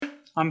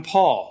I'm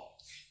Paul.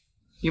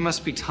 You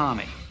must be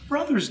Tommy.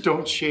 Brothers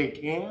don't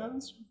shake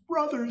hands.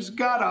 Brothers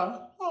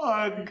gotta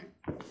hug.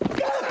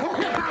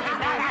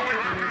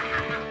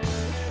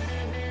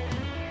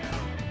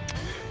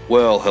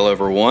 Well, hello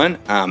everyone.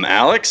 I'm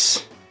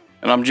Alex.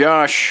 And I'm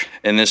Josh.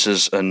 And this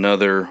is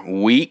another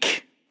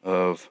week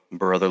of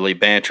brotherly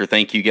banter.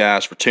 Thank you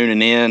guys for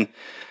tuning in.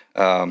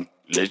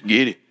 Let's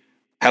get it.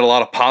 Had a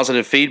lot of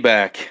positive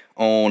feedback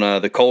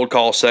on the cold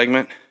call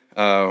segment.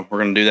 We're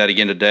going to do that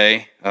again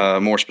today.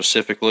 More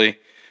specifically,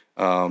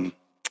 shout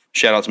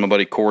out to my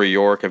buddy Corey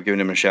York. I've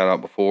given him a shout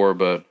out before,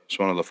 but he's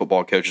one of the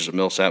football coaches at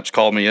Millsaps.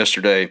 Called me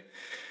yesterday.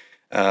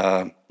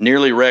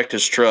 Nearly wrecked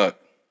his truck,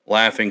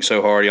 laughing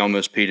so hard he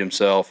almost peed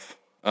himself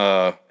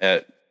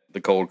at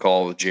the cold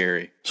call with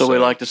Jerry. So we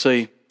like to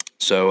see.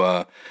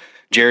 So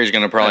Jerry's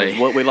going to probably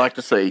what we like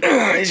to see.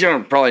 He's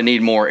going to probably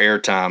need more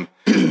airtime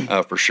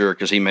for sure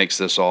because he makes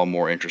this all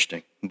more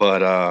interesting.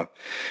 But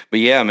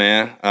yeah,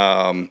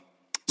 man,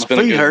 it's been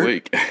a good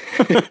week.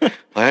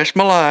 Last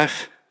my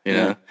life, you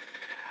know.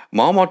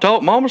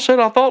 Mama said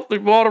I thought the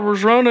water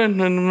was running in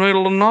the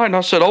middle of the night, and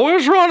I said, "Oh,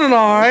 it's running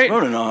all right."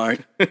 Running all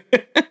right.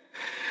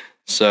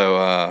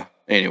 So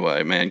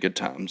anyway, man, good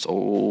times,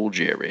 old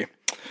Jerry.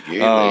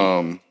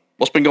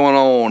 What's been going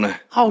on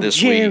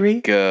this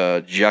week,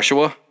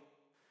 Joshua?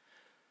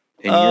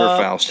 In your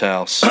Faust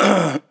house.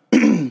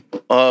 We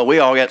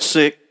all got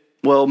sick.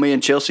 Well, me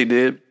and Chelsea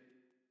did.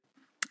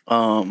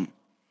 Not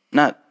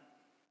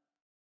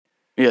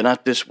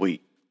this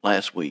week.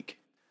 Last week.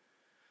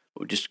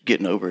 We're just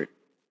getting over it.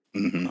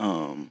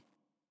 Mm-hmm.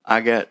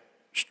 I got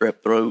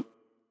strep throat.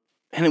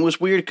 And it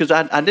was weird because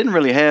I didn't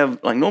really have,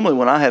 like normally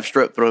when I have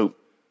strep throat,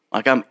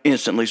 like I'm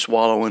instantly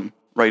swallowing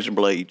razor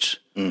blades.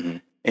 Mm-hmm.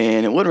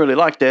 And it wasn't really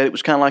like that. It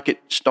was kind of like it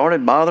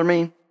started bothering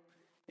me.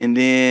 And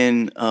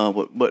then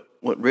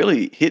what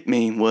really hit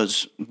me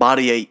was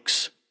body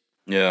aches.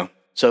 Yeah.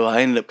 So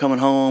I ended up coming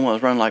home. I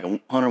was running like a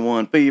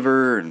 101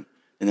 fever. And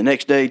the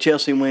next day,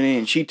 Chelsea went in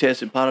and she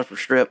tested positive for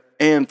strep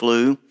and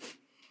flu.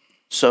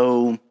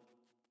 So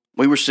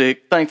we were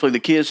sick. Thankfully, the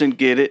kids didn't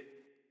get it,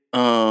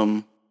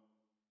 even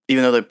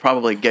though they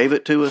probably gave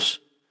it to us.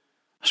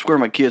 I swear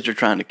my kids are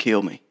trying to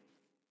kill me.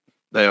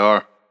 They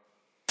are.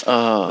 They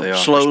are.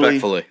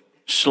 Respectfully.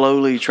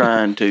 Slowly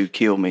trying to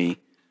kill me.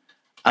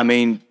 I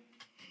mean,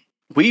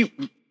 me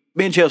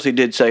and Chelsea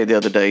did say the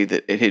other day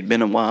that it had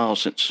been a while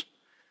since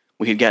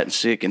we had gotten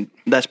sick, and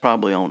that's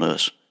probably on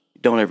us.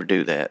 Don't ever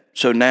do that.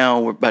 So now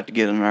we're about to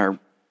get in our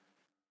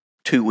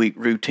 2-week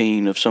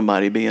routine of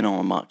somebody being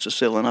on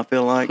amoxicillin, I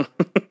feel like.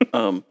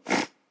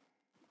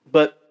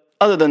 But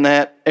other than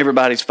that,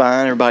 everybody's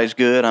fine. Everybody's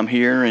good. I'm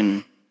here,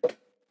 and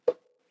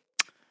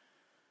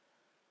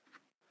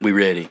we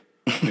ready.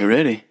 We're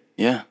ready.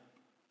 Yeah.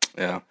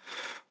 Yeah.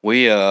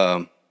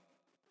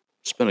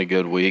 It's been a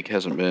good week.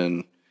 Hasn't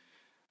been,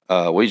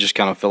 we just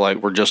kind of feel like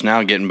we're just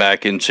now getting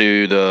back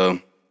into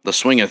the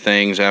swing of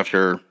things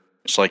after,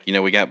 it's like,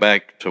 we got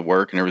back to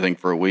work and everything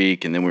for a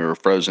week, and then we were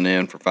frozen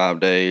in for 5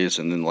 days,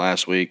 and then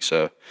last week,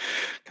 so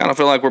kind of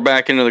feel like we're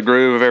back into the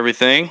groove of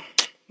everything.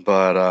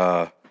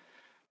 But,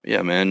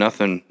 yeah, man,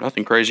 nothing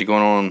crazy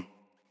going on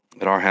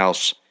at our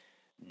house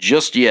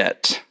just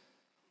yet.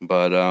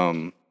 But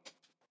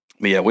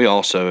yeah, we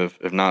also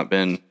have not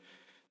been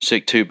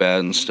sick too bad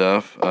and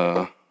stuff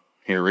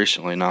here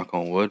recently, knock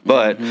on wood.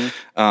 But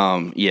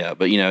yeah,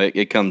 but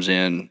it comes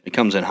in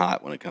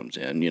hot when it comes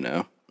in,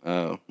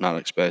 not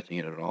expecting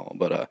it at all.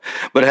 But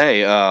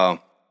hey,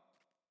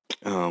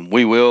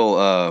 we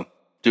will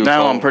do.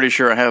 Now I'm pretty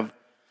sure I'm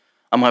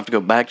gonna have to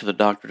go back to the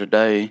doctor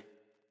today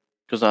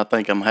because I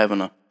think I'm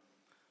having a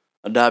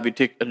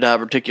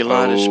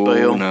diverticulitis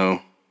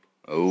spell.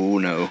 Oh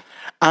no!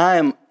 I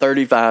am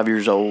 35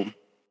 years old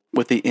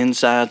with the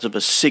insides of a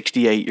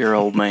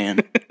 68-year-old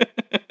man.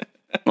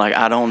 Like,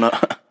 I don't know.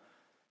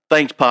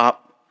 Thanks,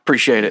 Pop.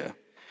 Appreciate it.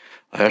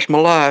 That's my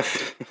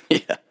life.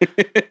 Yeah.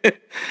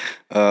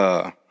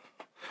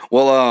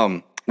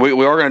 Well, we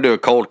are going to do a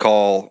cold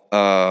call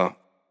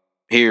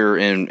here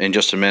in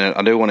just a minute.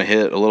 I do want to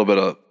hit a little bit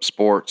of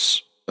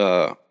sports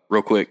real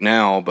quick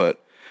now,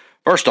 but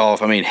first off,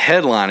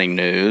 headlining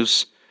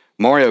news,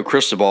 Mario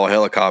Cristobal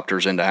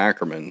helicopters into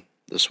Ackerman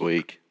this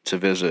week to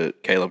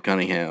visit Caleb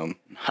Cunningham.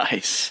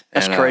 Nice.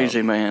 That's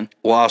crazy, man.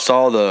 Well, I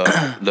saw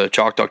the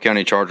Choctaw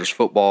County Chargers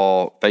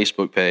football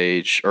Facebook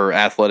page or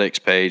athletics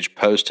page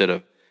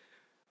posted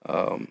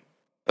a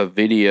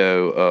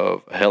video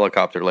of a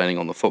helicopter landing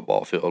on the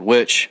football field,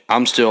 which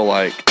I'm still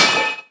like,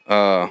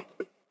 that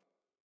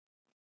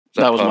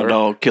was my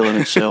dog killing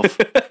itself.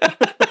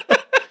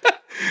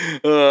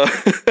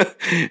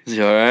 Is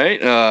he all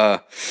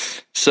right?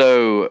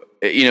 So,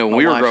 when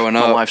we were growing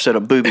up, my wife said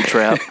a booby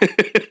trap.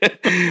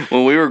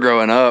 When we were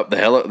growing up,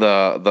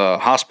 the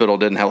hospital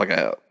didn't have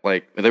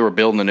like they were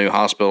building a new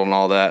hospital and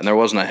all that, and there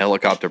wasn't a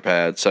helicopter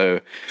pad. So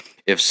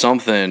if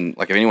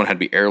anyone had to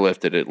be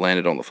airlifted, it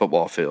landed on the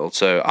football field.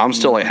 So I'm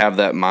still have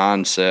that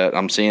mindset.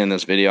 I'm seeing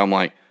this video. I'm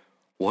like,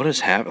 what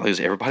is happening? Is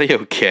everybody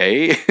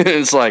okay?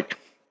 It's like,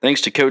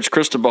 thanks to Coach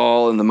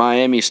Cristobal and the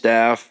Miami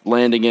staff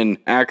landing in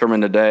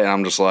Ackerman today. And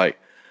I'm just like,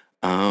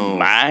 oh,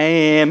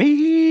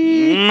 Miami.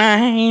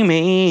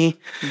 Miami.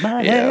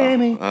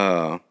 Miami.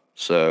 Yeah.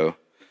 So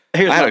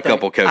Here's I had my a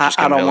couple thing. coaches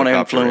I come don't want to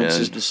helicopter influence in,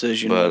 his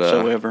decision but,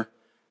 whatsoever.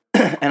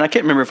 And I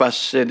can't remember if I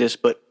said this,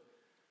 but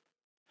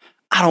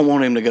I don't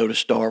want him to go to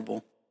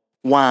Starville.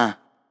 Why?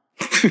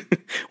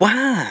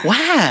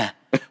 Why?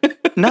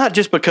 Not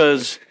just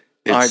because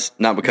It's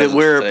not because that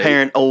we're it's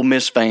apparent Ole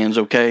Miss fans,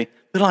 okay?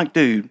 But like,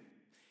 dude,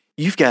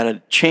 you've got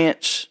a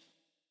chance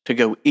to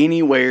go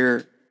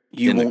anywhere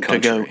you want to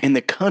go in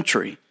the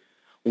country.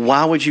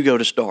 Why would you go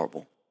to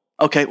Starville?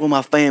 Okay, well,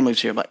 my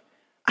family's here. Like,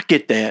 I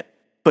get that,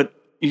 but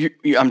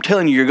I'm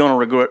telling you, you're gonna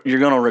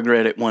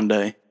regret it one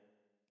day.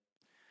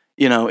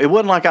 You know, it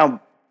wasn't like I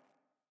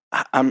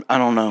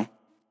don't know.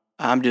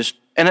 I'm just,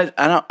 and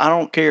I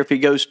don't care if he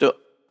goes to.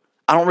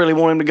 I don't really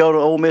want him to go to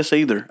Ole Miss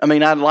either. I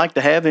mean, I'd like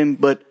to have him,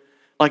 but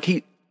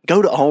like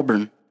go to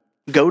Auburn,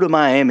 go to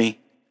Miami.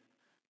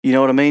 You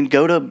know what I mean?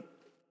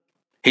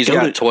 He's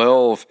got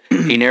 12.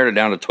 He narrowed it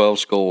down to 12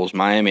 schools.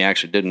 Miami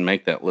actually didn't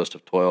make that list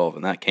of 12,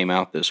 and that came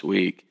out this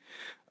week.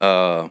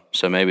 So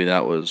maybe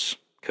that was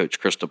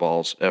Coach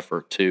Cristobal's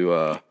effort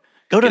to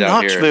go to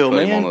Knoxville,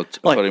 man.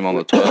 Put him on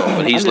the 12.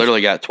 But he's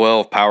literally got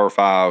 12 Power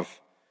 5.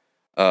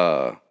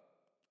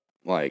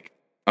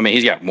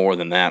 He's got more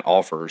than that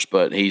offers,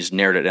 but he's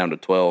narrowed it down to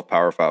 12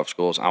 Power 5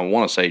 schools. I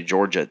want to say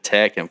Georgia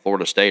Tech and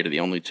Florida State are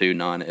the only two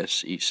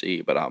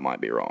non-SEC, but I might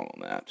be wrong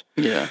on that.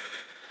 Yeah.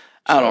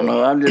 I don't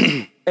know. I'm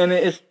just, and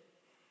I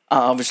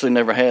obviously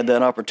never had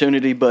that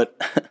opportunity,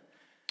 but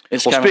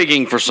it's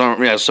speaking for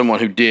someone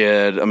who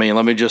did. I mean,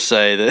 let me just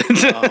say that.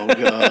 Oh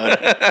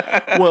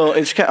God. Well,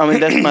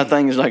 that's my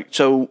thing. Is like,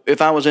 so if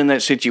I was in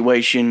that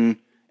situation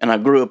and I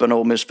grew up an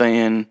Ole Miss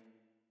fan,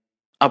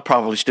 I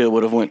probably still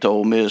would have went to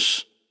Ole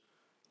Miss,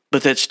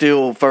 but that's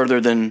still further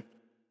than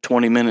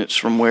 20 minutes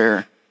from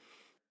where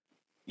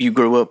you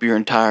grew up your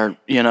entire.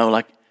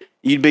 Like.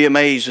 You'd be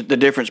amazed at the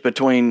difference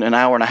between an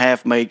hour and a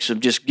half makes of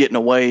just getting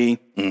away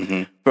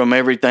from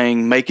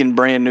everything, making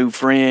brand new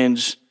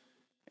friends,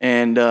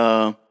 and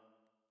that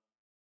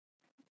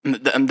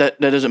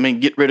doesn't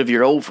mean get rid of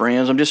your old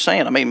friends. I'm just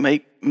saying, I mean,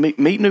 meet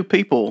new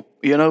people,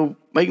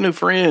 make new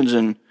friends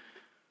and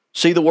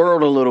see the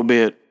world a little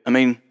bit. I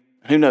mean,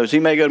 who knows? He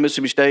may go to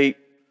Mississippi State,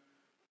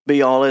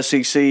 be all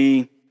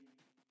SEC,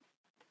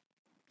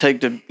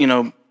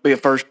 be a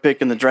first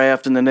pick in the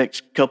draft in the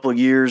next couple of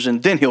years,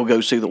 and then he'll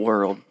go see the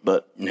world.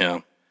 But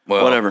yeah,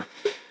 well, whatever.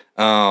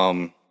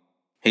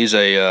 He's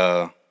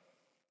a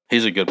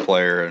good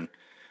player, and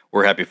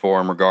we're happy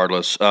for him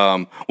regardless.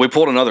 We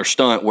pulled another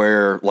stunt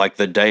where, like,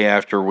 the day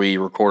after we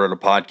recorded a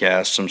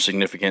podcast, some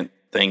significant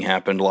thing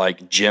happened,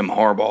 like Jim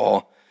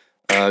Harbaugh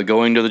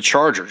going to the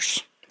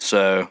Chargers.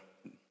 So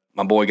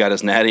my boy got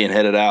his natty and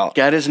headed out.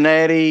 Got his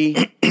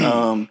natty,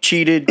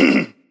 cheated,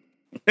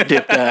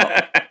 dipped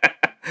out.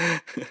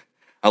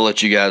 I'll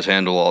let you guys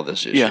handle all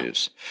this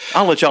issues. Yeah.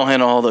 I'll let y'all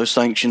handle all those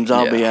sanctions.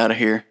 I'll be out of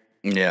here.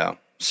 Yeah.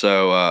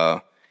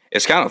 So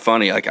it's kind of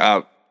funny. Like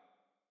I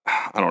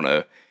don't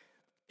know.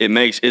 It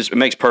makes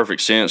perfect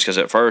sense because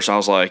at first I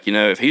was like,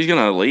 if he's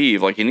gonna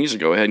leave, like he needs to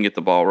go ahead and get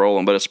the ball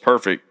rolling. But it's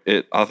perfect.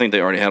 I think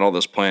they already had all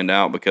this planned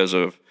out because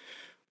of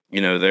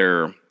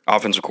their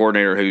offensive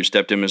coordinator who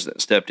stepped in as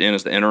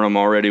the interim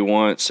already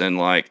once, and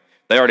like.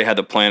 They already had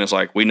the plan. It's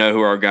like, we know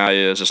who our guy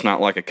is. It's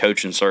not like a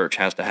coaching search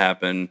has to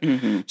happen.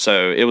 Mm-hmm.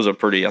 So I think it was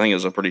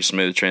a pretty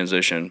smooth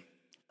transition.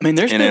 I mean,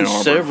 there's been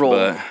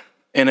several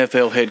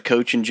NFL head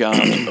coaching jobs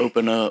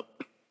open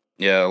up.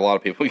 Yeah, a lot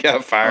of people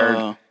got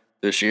fired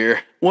this year.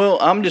 Well,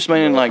 I'm just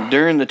meaning like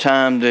during the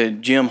time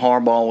that Jim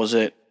Harbaugh was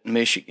at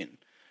Michigan.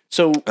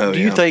 So do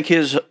you think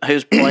his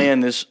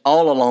plan this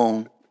all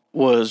along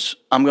was,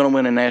 I'm going to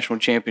win a national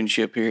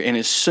championship here, and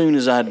as soon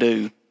as I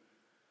do,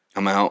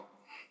 I'm out.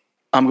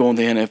 I'm going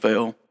to the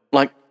NFL.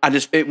 Like,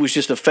 it was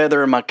just a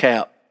feather in my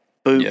cap.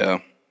 Boop. Yeah.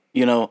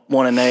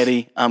 Won a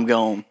natty, I'm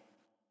gone.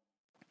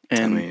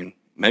 And I mean,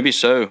 maybe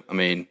so. I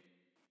mean,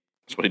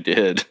 that's what he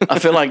did. I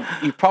feel like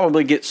you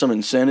probably get some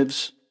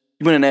incentives.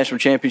 You win a national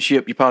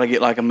championship, you probably get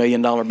like $1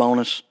 million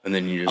bonus. And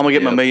then I'm going to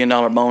get my $1 million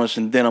bonus,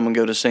 and then I'm going to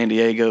go to San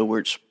Diego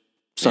where it's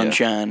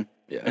sunshine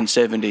and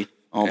 70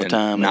 all the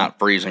time. Not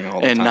freezing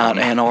all the time. And not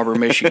Ann Arbor,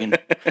 Michigan.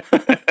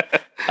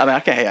 I mean, I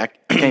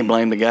can't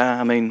blame the guy.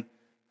 I mean,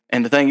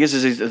 and the thing is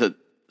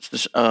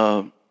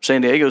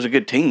San Diego's a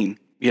good team.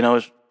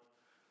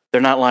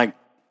 They're not like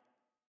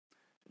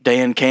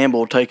Dan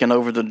Campbell taking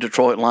over the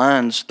Detroit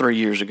Lions 3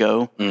 years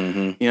ago.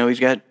 Mm-hmm.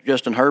 He's got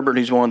Justin Herbert.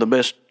 He's one of the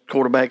best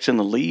quarterbacks in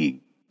the league.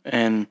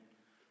 And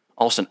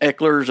Austin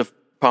Eckler's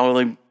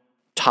probably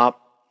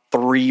top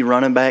 3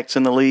 running backs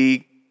in the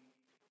league.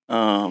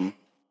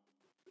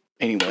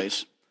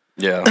 Anyways.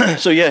 Yeah.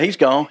 So, yeah, he's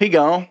gone. He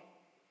gone.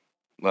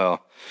 Well,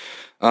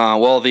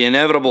 the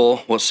inevitable,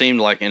 what seemed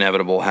like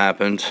inevitable,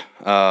 happened.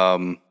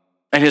 And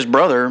his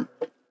brother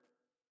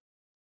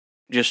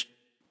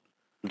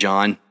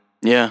John.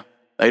 Yeah.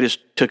 They just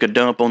took a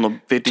dump on the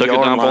 50-yard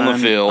line. On the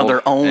field. On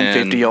their own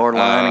 50-yard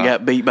line and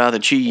got beat by the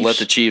Chiefs. Let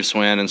the Chiefs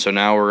win, and so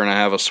now we're going to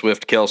have a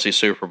Swift Kelce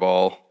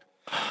SuperBowl.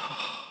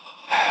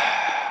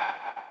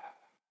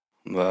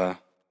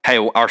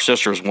 Hey, our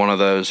sister's one of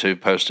those who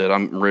posted,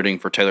 "I'm rooting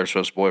for Taylor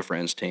Swift's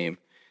boyfriend's team,"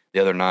 the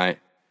other night.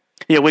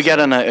 Yeah, we got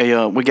in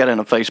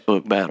a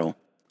Facebook battle.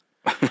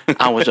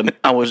 I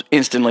was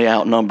instantly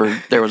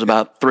outnumbered. There was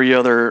about 3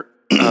 other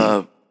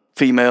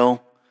females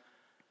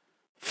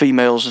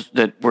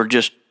that were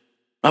just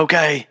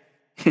okay.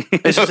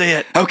 This is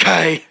it.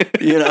 Okay,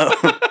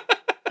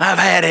 I've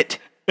had it.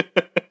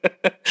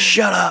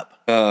 Shut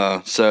up.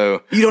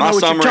 So You don't know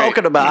what you're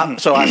talking about.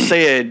 So I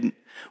said,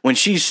 when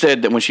she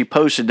said that, when she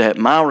posted that,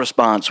 my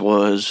response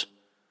was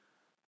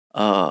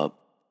that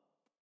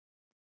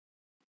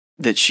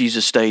she's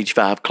a stage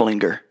 5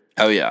 clinger.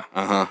 Oh yeah,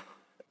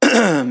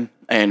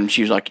 And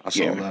she was like, I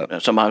saw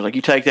that. Somebody was like,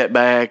 you take that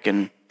back,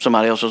 and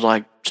somebody else was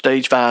like,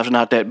 stage 5's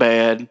not that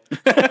bad.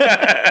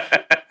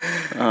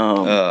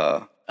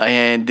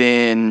 And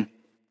then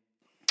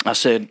I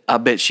said, I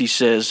bet she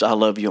says I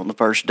love you on the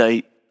first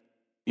date.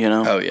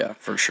 Oh yeah,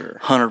 for sure,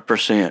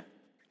 100%.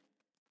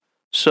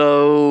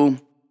 So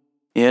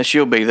yeah,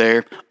 she'll be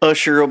there.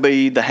 Usher will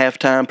be the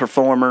halftime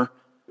performer.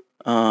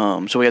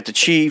 So we got the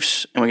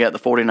Chiefs and we got the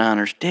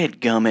 49ers.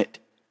 Dadgummit.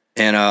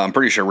 And I'm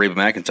pretty sure Reba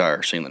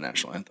McEntire sing the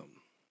national anthem.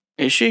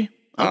 Is she?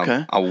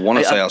 Okay. I want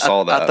to say I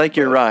saw that. I think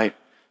you're right.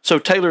 So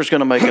Taylor's going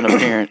to make an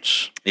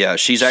appearance. Yeah,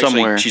 she's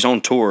somewhere. She's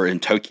on tour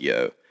in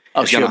Tokyo.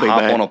 Oh, she's going to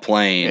hop back. on a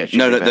plane. Yeah,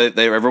 she'll be back.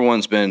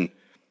 Everyone's been.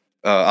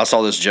 I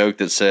saw this joke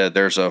that said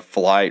there's a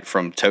flight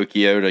from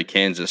Tokyo to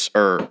Kansas,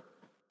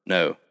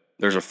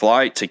 there's a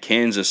flight to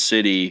Kansas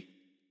City,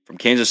 from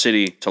Kansas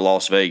City to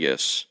Las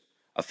Vegas,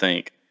 I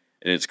think.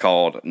 And it's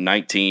called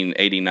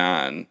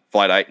 1989,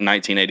 Flight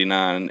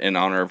 1989, in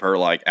honor of her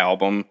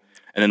album.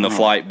 And then the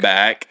flight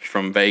back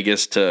from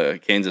Vegas to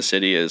Kansas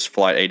City is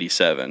Flight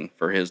 87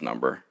 for his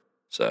number.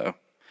 So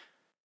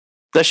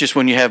that's just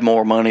when you have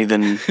more money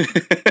than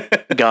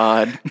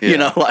God.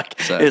 Yeah.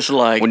 So it's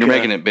like when you're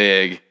making it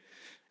big.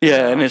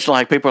 Yeah, and it's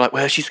like people are like,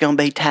 well, she's going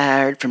to be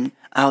tired from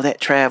all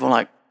that travel.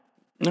 Like,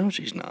 no,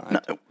 she's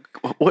not. No,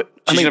 what?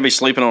 She's going to be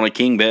sleeping on a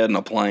king bed in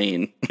a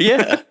plane.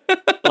 Yeah.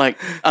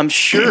 I'm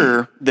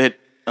sure that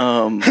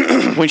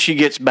when she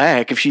gets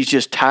back, if she's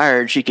just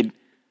tired, she could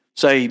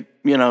say,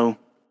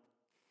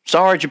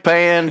 sorry,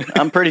 Japan,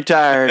 I'm pretty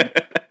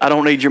tired. I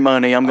don't need your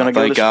money. I'm going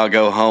to go. I'll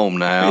go home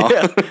now.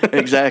 Yeah,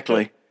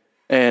 exactly.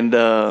 And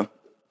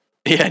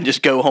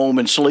just go home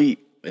and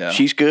sleep. Yeah.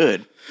 She's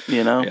good.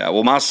 Yeah,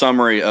 well, my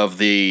summary of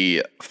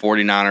the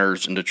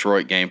 49ers and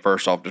Detroit game,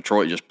 first off,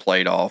 Detroit just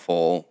played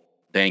awful.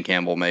 Dan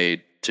Campbell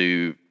made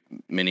too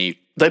many.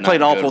 They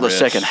played awful the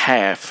second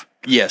half.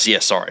 Yes,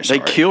 sorry. They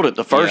killed it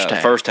the first half.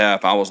 The first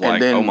half, I was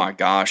like, oh my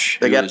gosh.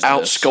 They got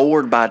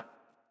outscored by,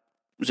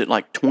 was it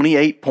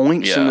 28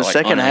 points in the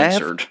second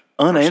half?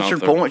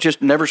 Unanswered points,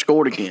 just never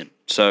scored again.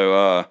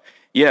 So,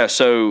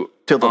 till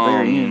the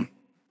very end.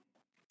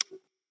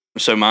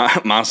 So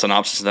my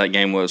synopsis of that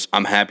game was,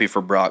 I'm happy for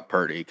Brock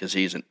Purdy because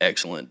he's an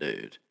excellent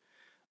dude.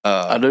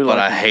 I do, but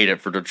I hate it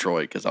for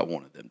Detroit because I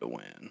wanted them to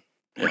win.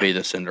 It'd be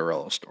the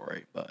Cinderella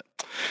story, but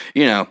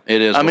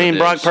it is.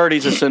 Brock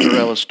Purdy's a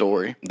Cinderella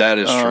story. That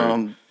is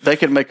true. They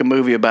could make a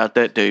movie about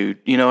that dude.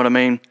 You know what I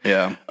mean?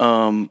 Yeah.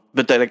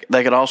 But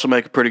they could also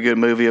make a pretty good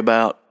movie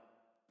about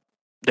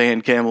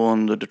Dan Campbell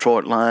and the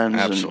Detroit Lions.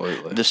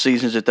 Absolutely. And the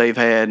seasons that they've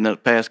had in the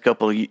past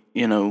couple of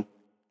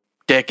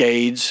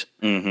decades.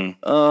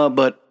 Mm-hmm.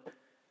 But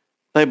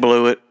they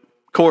blew it.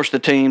 Of course, the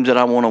teams that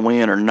I want to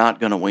win are not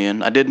going to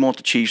win. I didn't want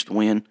the Chiefs to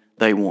win.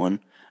 They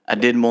won. I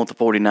didn't want the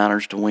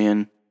 49ers to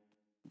win.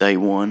 They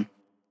won.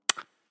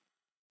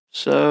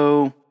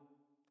 So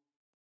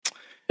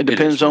it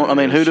depends on.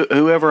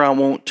 Whoever I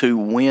want to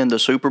win the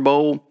Super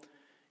Bowl,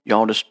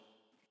 y'all just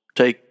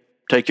take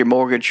your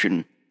mortgage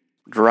and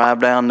drive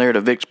down there to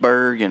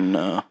Vicksburg and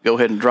go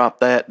ahead and drop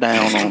that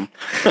down on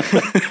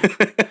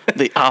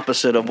the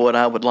opposite of what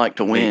I would like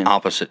to win. The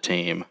opposite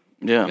team.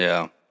 Yeah.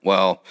 Yeah.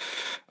 Well,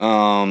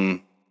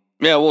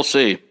 we'll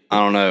see. I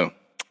don't know.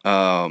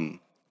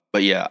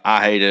 But yeah,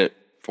 I hate it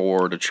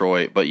for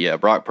Detroit. But yeah,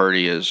 Brock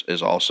Purdy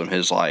is awesome. He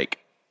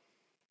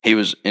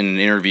was in an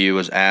interview,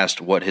 was asked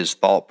what his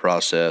thought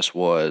process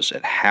was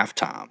at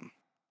halftime,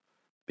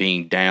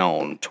 being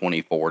down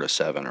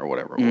 24-7 or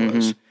whatever it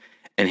was.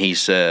 And he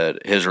said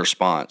his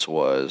response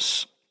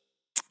was,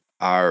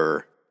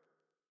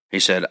 he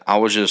said, I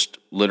was just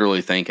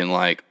literally thinking in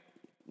what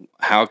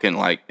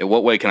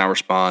way can I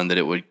respond that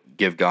it would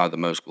give God the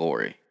most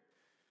glory?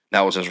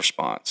 That was his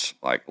response,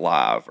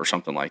 live or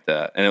something like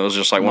that. And it was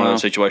just one of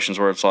those situations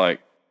where it's like,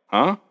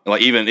 huh?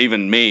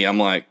 Even me, I'm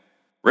like,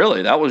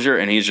 really? That was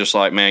and he's just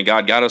like, man,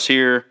 God got us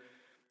here.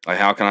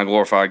 How can I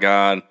glorify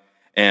God?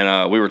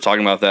 And we were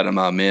talking about that in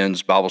my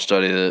men's Bible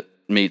study that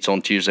meets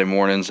on Tuesday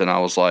mornings. And I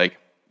was like,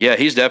 yeah,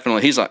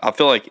 I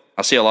feel like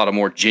I see a lot of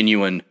more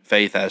genuine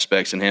faith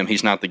aspects in him.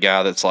 He's not the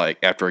guy that's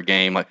after a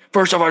game,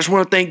 first off, I just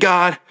want to thank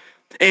God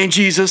and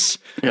Jesus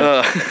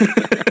for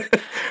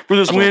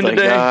this win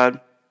today.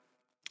 God.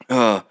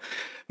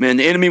 Man,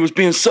 the enemy was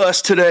being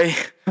sus today.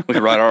 We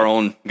could write our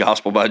own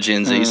Gospel by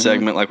Gen Z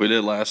segment like we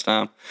did last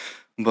time,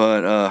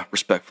 but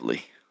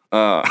respectfully.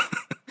 But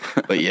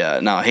yeah,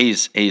 no,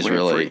 he's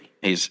really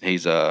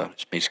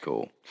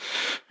cool.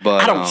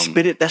 But I don't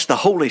spit it. That's the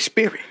Holy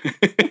Spirit.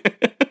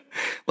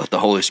 let the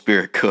Holy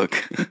Spirit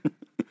cook.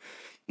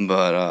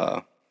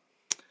 But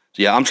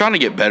yeah, I'm trying to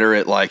get better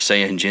at like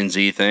saying Gen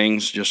Z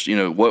things. Just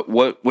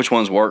which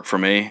ones work for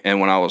me. And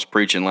when I was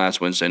preaching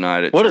last Wednesday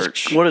night at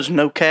church, what is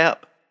no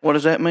cap? What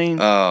does that mean?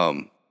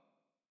 I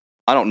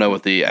don't know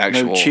what the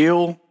actual no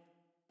chill.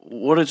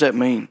 What does that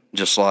mean?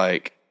 Just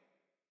like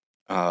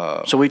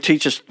so we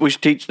teach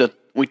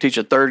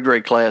a third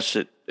grade class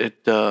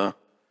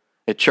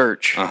at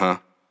church.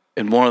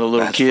 And one of the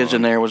little kids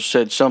in there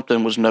said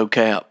something was no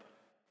cap.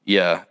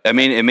 Yeah, I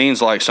mean it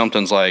means like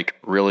something's like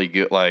really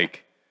good.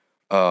 Like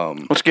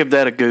let's give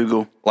that a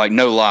Google. Like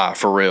no lie,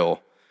 for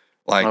real.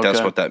 Like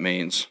that's what that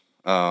means.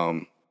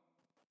 No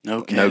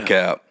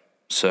cap.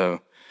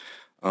 So,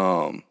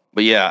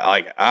 but yeah,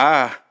 like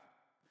I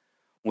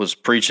was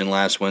preaching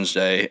last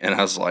Wednesday, and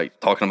I was like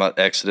talking about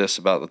Exodus,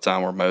 about the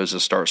time where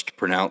Moses starts to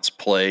pronounce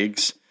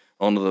plagues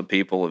onto the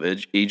people of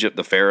Egypt,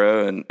 the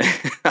Pharaoh, and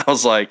I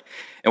was like,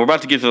 and we're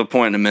about to get to the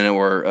point in a minute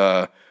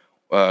where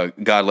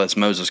God lets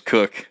Moses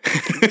cook,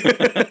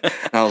 and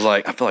I was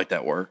like, I feel like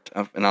that worked,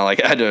 and I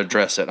had to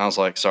address it, and I was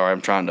like, sorry,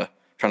 I'm trying to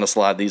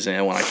slide these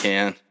in when I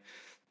can.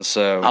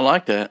 So I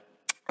like that.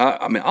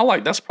 I mean,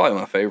 that's probably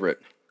my favorite.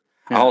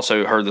 Yeah. I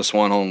also heard this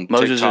one on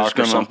Moses TikTok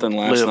or something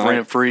last night. Live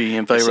rent free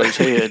in Pharaoh's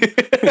head.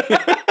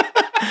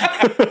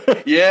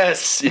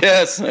 Yes.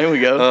 There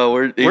we go.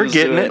 We're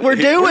getting it. We're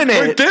doing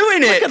it. We're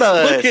doing it. Look at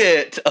us. Look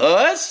at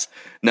us.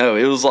 No,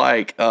 it was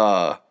like,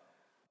 oh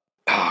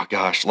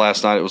gosh,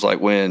 last night it was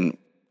like when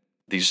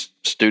these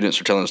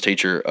students are telling this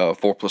teacher 4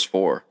 +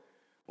 4,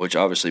 which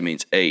obviously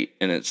means 8,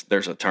 and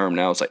there's a term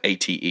now. It's like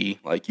ATE,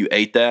 like you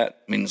ate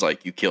that means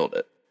like you killed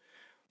it.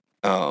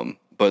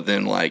 But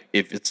then like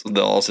if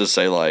they'll also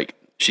say like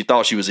she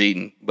thought she was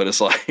eating, but it's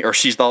like, or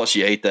she thought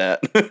she ate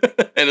that,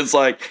 and it's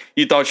like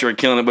you thought you were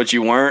killing it, but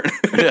you weren't.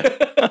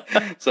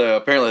 So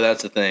apparently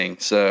that's a thing.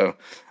 So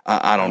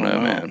I don't know,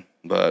 man.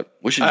 But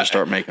we should just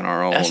start making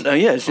our own.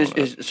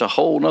 It's a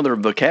whole nother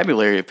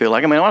vocabulary. I feel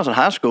like. I mean, when I was in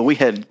high school, we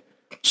had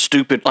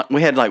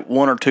we had like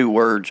 1 or 2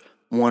 words,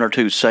 1 or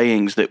 2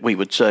 sayings that we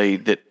would say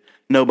that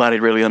nobody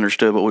really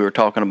understood what we were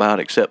talking about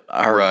except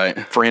our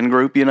friend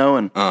group,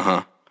 and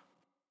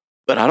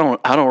But I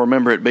don't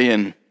remember it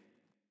being,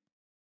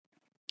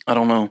 I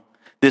don't know,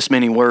 this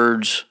many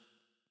words.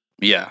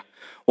 Yeah.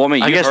 Well, I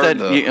mean, I guess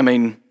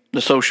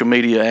the social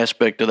media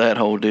aspect of that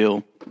whole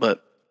deal,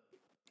 but.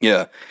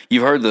 Yeah.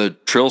 You've heard the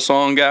Trill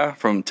Song guy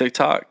from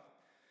TikTok?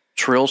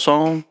 Trill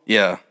Song?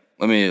 Yeah.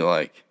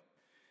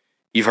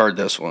 You've heard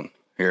this one.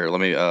 Here, let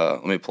me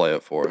play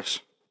it for us.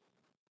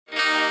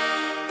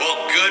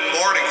 Well, good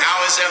morning.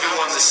 How is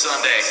everyone this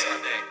Sunday?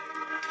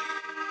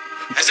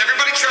 Has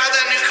everybody tried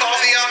that new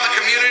coffee out in the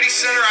community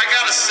center? I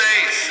gotta say,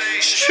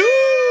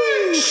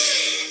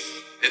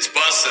 it's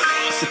bussin'.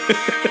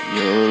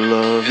 Your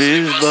love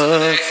is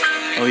bussin'.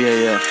 Oh,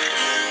 yeah.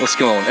 Let's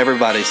go on.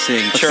 Everybody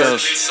sing.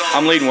 Church.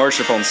 I'm leading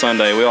worship on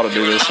Sunday. We ought to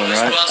do this one,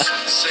 right?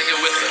 Sing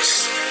it with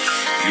us.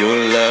 Your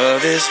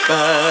love is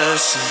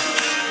bussin',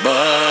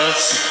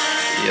 bussin'.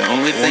 The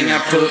only thing I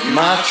put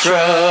my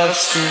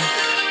trust in,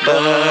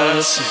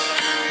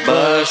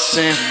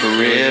 bussin' for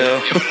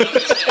real.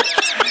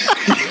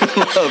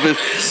 Love is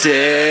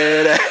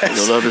dead ass.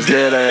 Your love is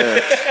dead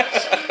ass.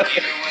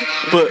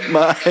 Put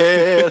my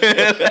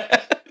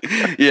head.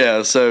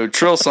 Yeah, so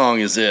Trill Song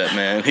is it,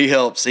 man. He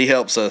helps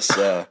us.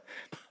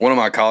 One of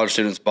my college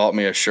students bought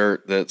me a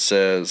shirt that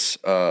says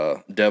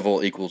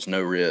devil equals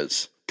no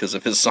riz. Because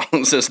if his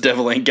song says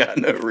devil ain't got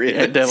no riz.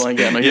 Yeah, devil ain't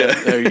got no riz.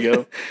 Yeah. There you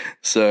go.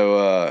 So,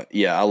 I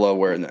love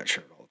wearing that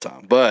shirt all the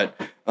time. But,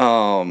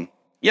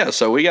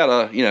 so we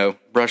got to,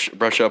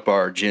 brush up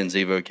our Gen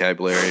Z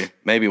vocabulary.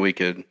 Maybe we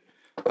could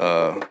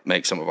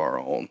make some of our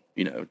own,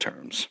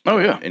 terms. Oh,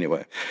 yeah.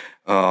 Anyway.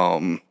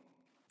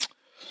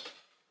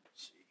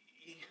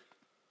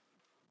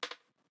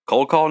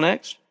 Cold call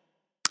next?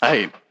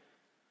 Hey,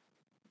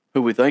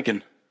 who we thinking?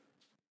 I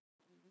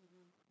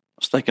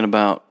was thinking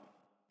about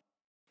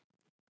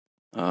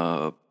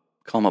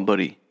call my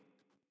buddy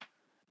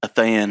a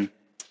fan.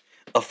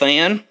 A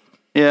fan?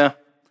 Yeah.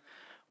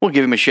 We'll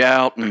give him a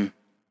shout and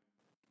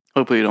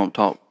hopefully he don't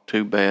talk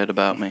too bad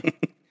about me.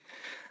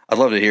 I'd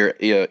love to hear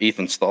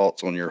Ethan's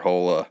thoughts on your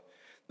whole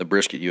the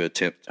brisket you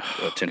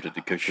attempted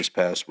to cook this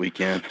past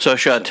weekend. So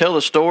should I tell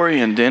the story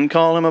and then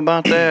call him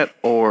about that,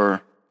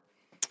 or?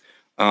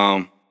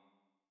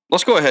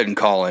 Let's go ahead and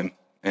call him,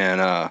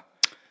 and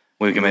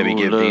we can maybe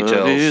give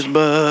details. Is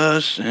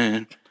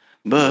bussin'.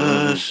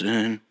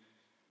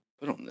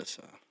 Put on this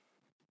side.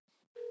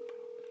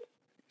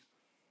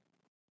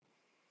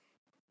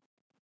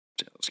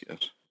 See how this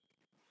goes.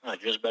 I was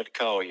just about to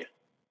call you.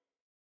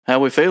 How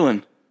we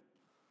feeling? I'm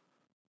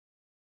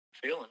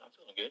feeling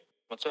good.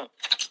 What's up?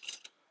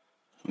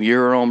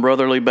 You're on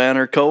Brotherly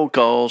Banner Cold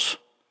Calls.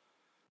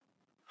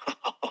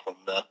 Oh,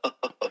 no.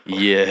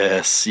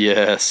 Yes.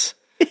 Don't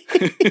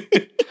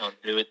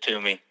do it to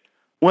me.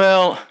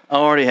 Well, I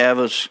already have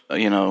I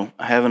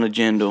have an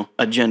agenda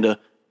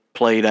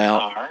played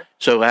out. All right.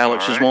 So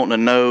Alex is wanting to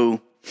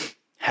know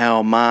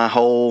how my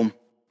whole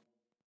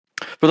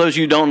For those of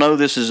you who don't know,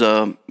 this is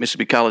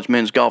Mississippi College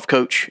men's golf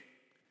coach,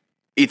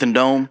 Ethan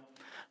Dome.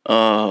 Big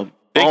also,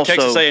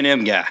 Texas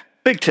A&M guy.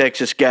 Big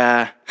Texas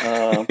guy.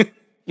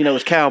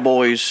 His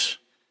Cowboys.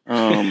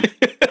 His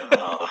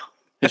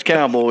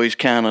Cowboys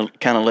kind of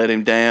let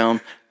him down,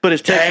 but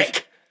his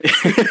Texas.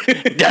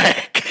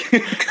 Dak.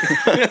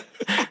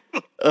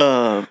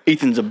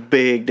 Ethan's a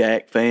big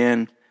Dak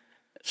fan.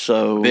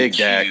 So Big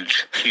Dak.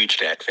 Huge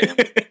Dak fan.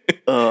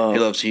 He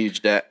loves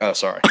huge Dak. Oh,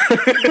 sorry.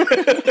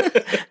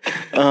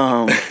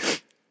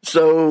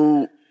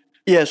 So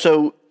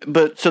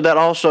that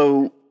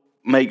also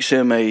makes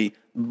him a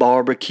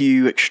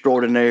barbecue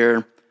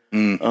extraordinaire.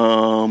 He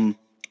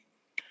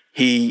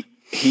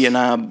and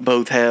I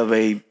both have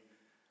a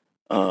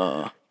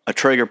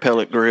Traeger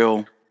pellet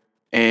grill,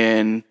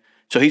 and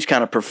so he's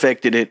kind of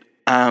perfected it.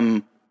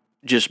 I'm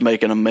just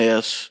making a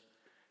mess.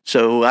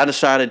 So I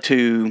decided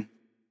to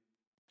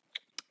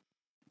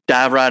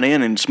dive right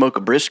in and smoke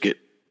a brisket.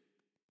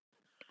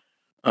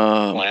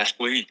 Last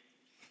week.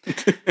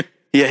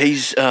 Yeah,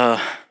 he's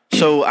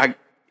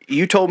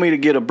you told me to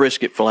get a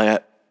brisket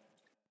flat.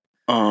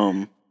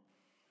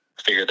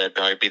 Figured that'd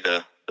probably be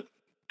the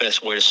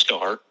best way to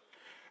start.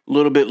 A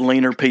little bit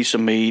leaner piece of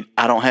meat.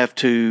 I don't have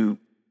to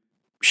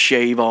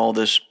shave all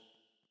this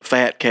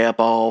fat cap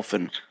off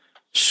and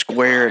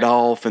square it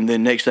off, and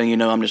then next thing you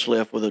know, I'm just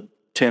left with a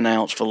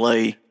 10-ounce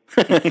fillet.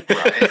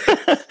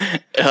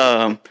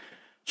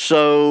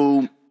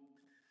 So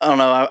I don't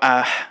know.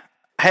 I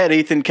had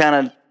Ethan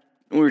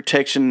we were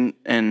texting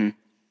and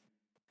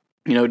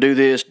do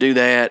this, do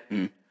that,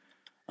 and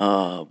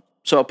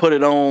so I put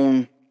it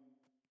on,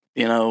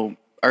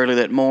 early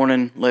that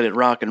morning, let it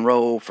rock and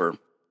roll for.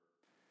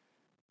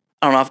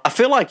 I don't know. I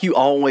feel like you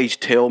always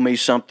tell me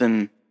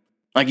something,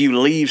 like you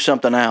leave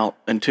something out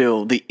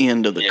until the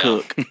end of the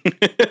cook.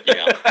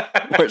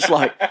 Yeah. Where it's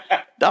like,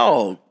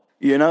 dog,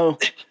 So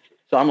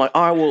I'm like,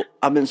 all right, well,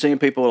 I've been seeing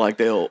people like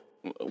we're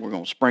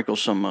going to sprinkle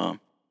some, I'm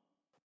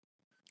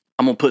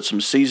going to put some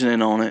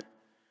seasoning on it,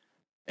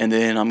 and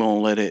then I'm going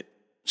to let it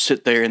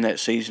sit there in that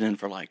seasoning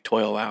for like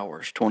 12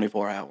 hours,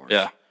 24 hours.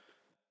 Yeah.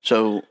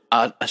 So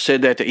I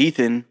said that to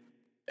Ethan,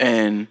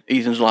 and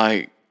Ethan's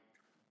like,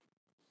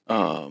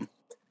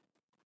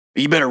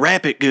 you better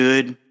wrap it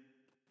good.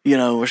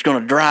 It's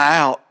going to dry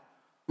out.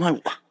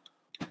 I'm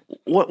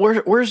like,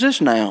 where's this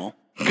now?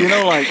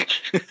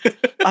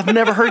 I've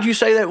never heard you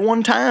say that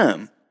one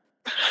time.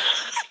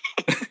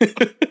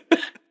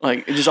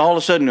 Like, it just all of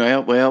a sudden,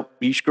 well,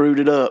 you screwed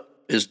it up.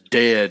 It's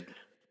dead.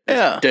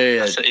 Yeah.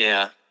 Dead.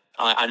 Yeah.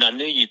 I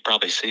knew you'd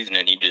probably season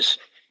it. You just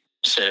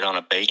set it on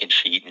a baking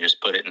sheet and just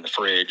put it in the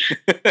fridge.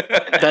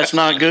 That's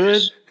not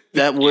good?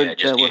 That would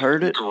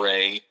hurt it?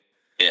 Gray.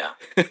 Yeah.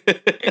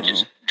 And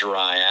just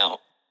dry out.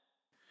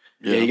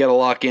 Yeah, you got to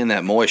lock in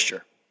that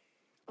moisture.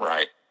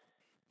 Right.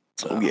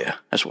 So, yeah,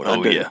 that's what I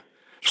do. Yeah.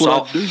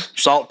 Salt,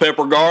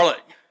 pepper,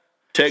 garlic,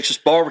 Texas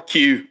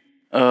barbecue.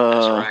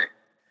 That's right.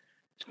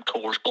 Some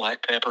coarse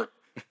black pepper.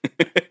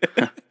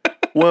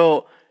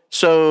 Well,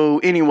 so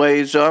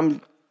anyways,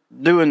 I'm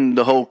doing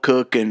the whole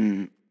cook,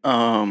 and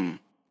I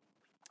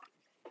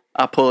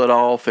pull it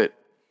off at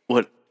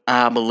what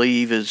I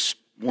believe is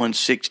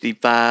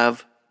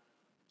 165,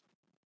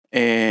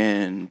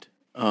 and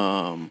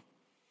I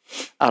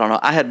don't know.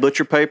 I had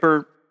butcher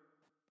paper.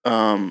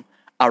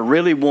 I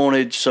really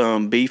wanted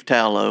some beef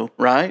tallow,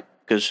 right?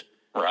 Because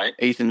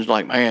Ethan's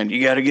like, man,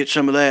 you got to get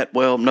some of that.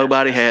 Well,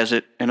 nobody has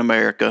it in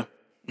America.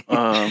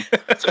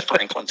 It's a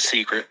Franklin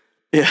secret.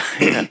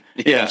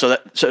 Yeah.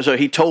 So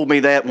he told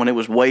me that when it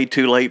was way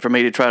too late for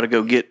me to try to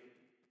go get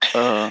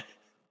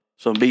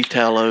some beef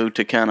tallow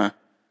to kind of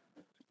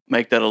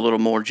make that a little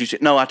more juicy.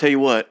 No, I tell you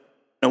what.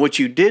 Now, what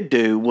you did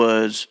do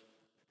was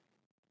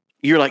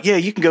you're like, yeah,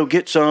 you can go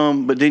get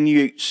some, but then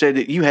you said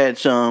that you had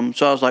some.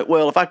 So I was like,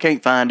 well, if I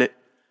can't find it,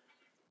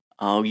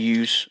 I'll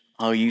use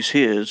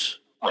his.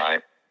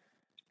 Right.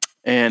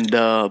 And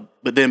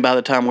but then by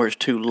the time where it's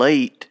too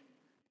late,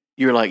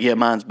 you're like, yeah,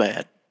 mine's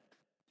bad.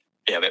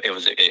 Yeah, but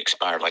it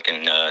expired like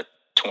in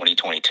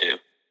 2022.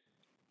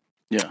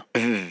 Yeah.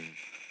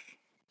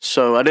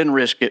 So I didn't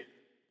risk it.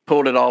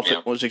 Pulled it off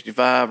at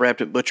 165,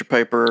 wrapped it in butcher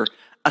paper.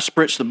 I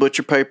spritzed the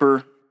butcher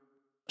paper,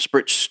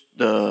 spritzed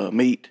the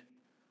meat,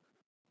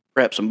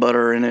 wrapped some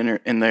butter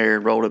in there,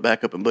 rolled it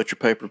back up in butcher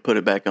paper, put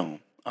it back on.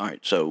 All right.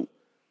 So,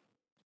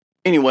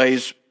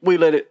 anyways, we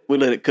let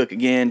it cook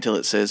again till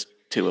it says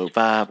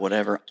 205,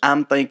 whatever.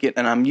 I'm thinking,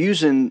 and I'm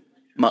using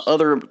my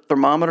other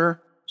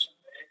thermometer,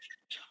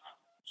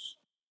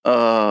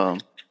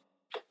 because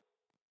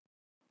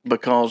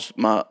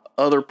my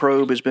other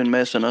probe has been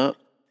messing up.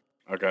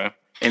 Okay.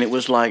 And it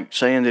was like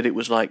saying that it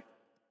was like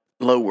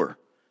lower.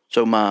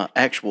 So my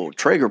actual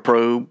Traeger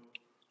probe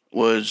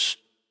was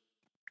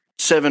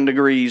 7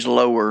 degrees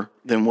lower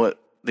than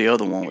what the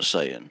other one was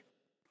saying.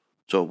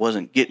 So it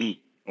wasn't getting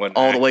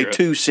all the way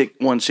to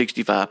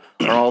 165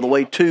 or all the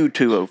way to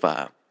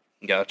 205.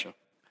 Gotcha.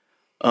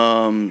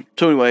 So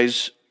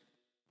anyways,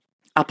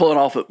 I pull it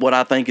off at what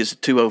I think is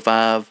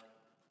 205,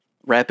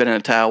 wrap it in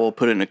a towel,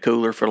 put it in a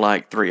cooler for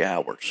like 3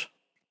 hours.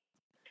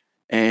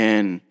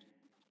 And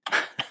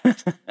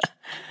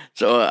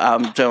So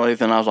I'm telling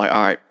Ethan, I was like,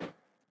 all right,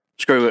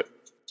 screw it.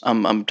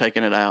 I'm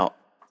taking it out.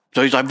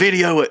 So he's like,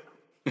 video it.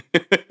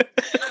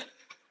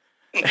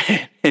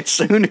 As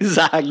soon as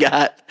I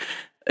got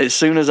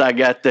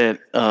that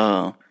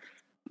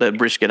that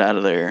brisket out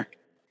of there,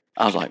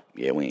 I was like,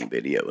 yeah, we ain't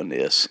videoing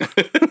this.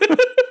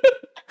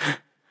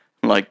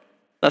 Like,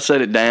 I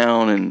set it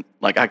down and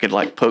like I could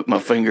like poke my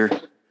finger,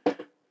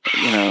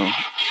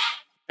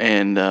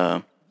 and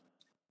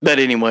but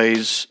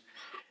anyways,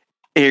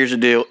 here's the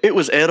deal. It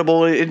was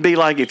edible. It'd be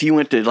like if you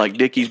went to like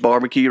Dickie's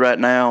Barbecue right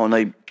now and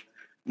they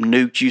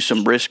nuked you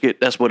some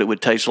brisket. That's what it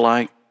would taste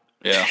like.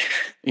 Yeah.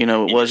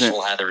 It wasn't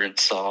slather in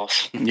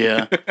sauce.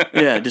 Yeah,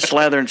 just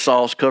slather in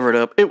sauce, cover it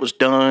up. It was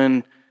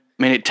done.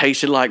 I mean, it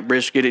tasted like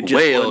brisket. It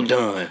just Well wasn't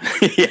done.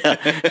 Yeah.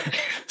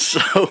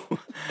 So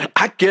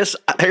I guess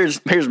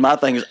here's my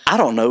thing is I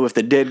don't know if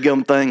the dead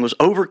gum thing was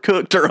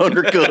overcooked or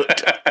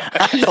undercooked.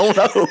 I don't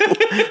know.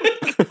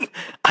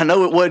 I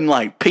know it wasn't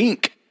like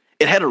pink.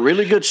 It had a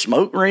really good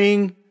smoke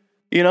ring.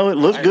 It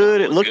looked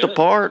good. It looked the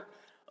part.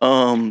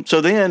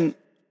 So then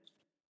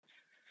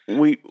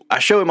I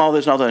show him all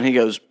this and all that, and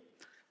he's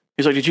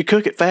like, did you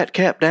cook it fat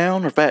cap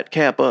down or fat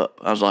cap up?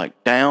 I was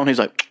like, down. He's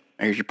like,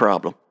 there's your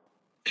problem.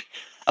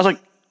 I was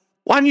like,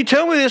 why didn't you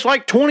tell me this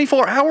like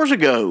 24 hours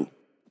ago?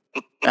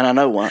 And I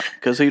know why,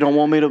 because he don't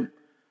want me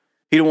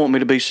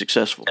to be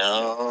successful.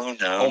 No.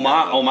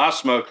 On my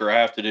smoker, I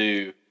have to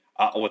do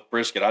with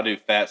brisket. I do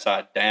fat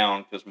side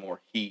down because more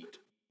heat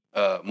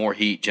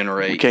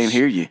generates. We can't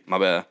hear you.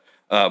 My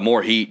bad.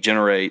 More heat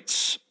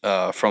generates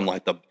from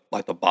like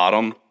the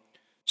bottom.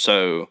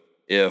 So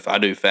if I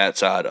do fat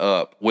side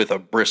up with a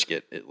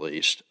brisket, at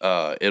least,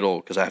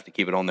 because I have to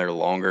keep it on there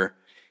longer,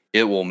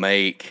 it will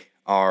make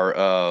our.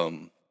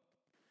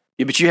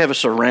 Yeah, but you have a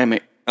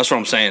ceramic. That's what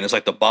I'm saying. It's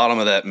like the bottom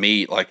of that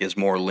meat is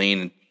more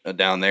lean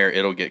down there.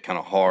 It'll get kind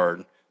of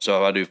hard. So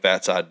if I do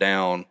fat side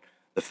down,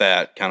 the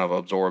fat kind of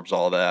absorbs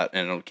all that,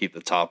 and it'll keep the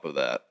top of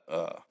that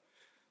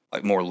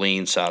more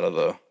lean side of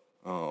the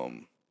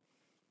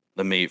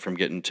meat from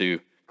getting too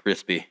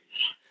crispy.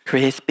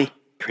 Crispy.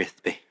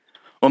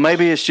 Well,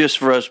 maybe it's just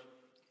for us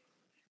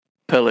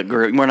pellet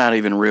grill. We're not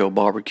even real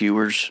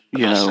barbecuers,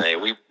 I say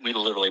we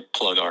literally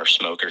plug our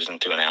smokers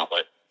into an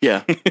outlet.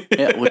 Yeah,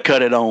 we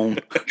cut it on,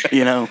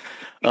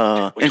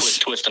 We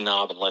twist a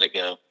knob and let it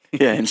go.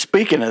 Yeah, and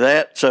speaking of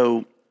that, so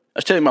I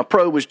was telling you my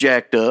probe was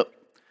jacked up.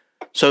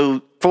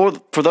 So for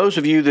those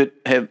of you that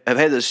have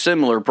had a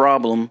similar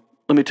problem,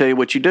 let me tell you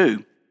what you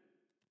do.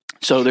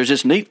 So there's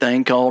this neat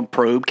thing called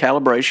probe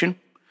calibration.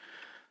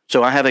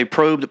 So I have a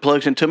probe that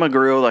plugs into my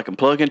grill that I can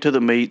plug into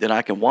the meat that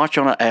I can watch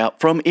on an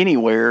app from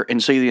anywhere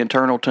and see the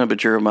internal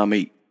temperature of my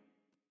meat.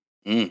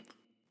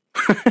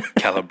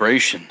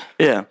 Calibration.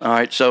 Yeah. All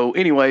right. So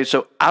anyway,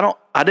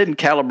 I didn't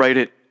calibrate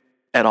it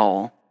at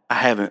all. I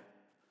haven't.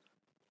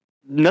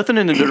 Nothing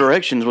in the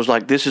directions was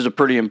like, this is a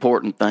pretty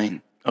important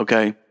thing.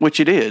 Okay. Which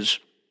it is,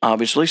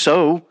 obviously.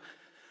 So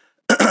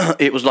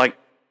it was like,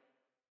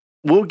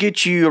 we'll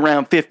get you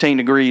around 15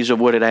 degrees of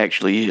what it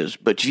actually is.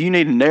 But you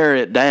need to narrow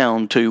it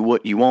down to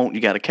what you want.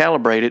 You got to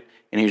calibrate it.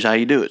 And here's how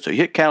you do it. So you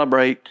hit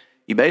calibrate.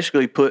 You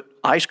basically put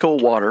ice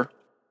cold water,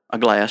 a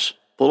glass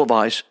full of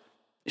ice.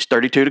 It's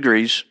 32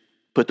 degrees.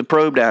 Put the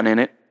probe down in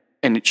it,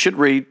 and it should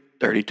read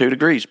 32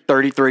 degrees,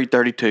 33,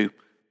 32.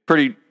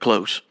 Pretty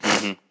close.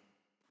 Mm-hmm.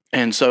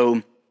 And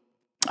so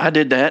I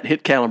did that,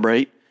 hit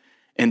calibrate,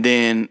 and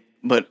then,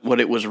 but what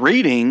it was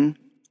reading,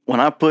 when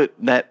I put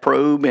that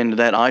probe into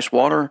that ice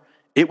water,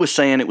 it was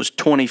saying it was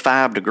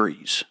 25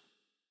 degrees,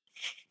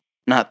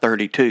 not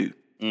 32.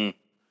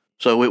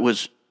 So it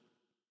was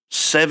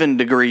 7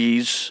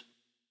 degrees.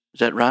 Is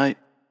that right?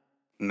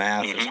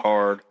 Math is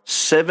hard.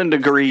 7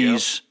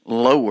 degrees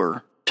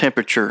lower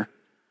temperature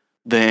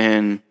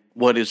than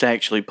what is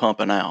actually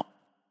pumping out.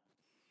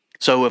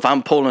 So if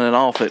I'm pulling it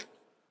off at,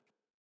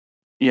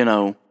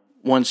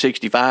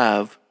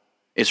 165,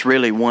 it's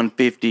really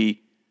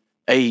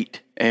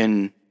 158,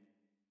 and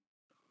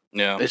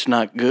it's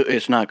not good.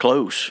 It's not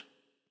close.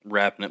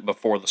 Wrapping it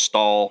before the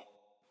stall.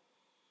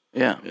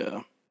 Yeah.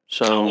 Yeah.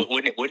 So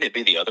wouldn't it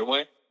be the other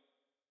way?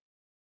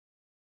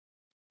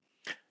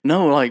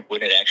 No,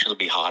 would it actually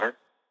be hotter?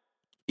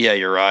 Yeah,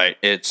 you're right.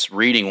 It's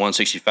reading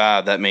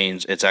 165. That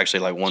means it's actually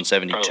like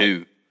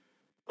 172.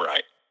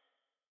 Right.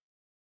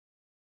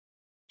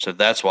 So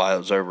that's why it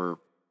was over.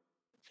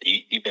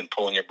 You've been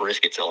pulling your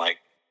briskets at like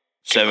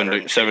 7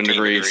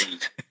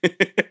 degrees.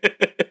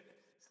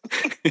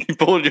 You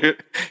pulled your.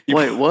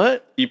 Wait,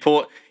 what? You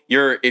pull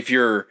if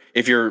your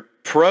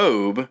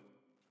probe,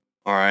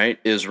 all right,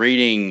 is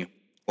reading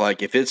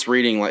if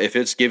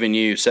it's giving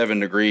you 7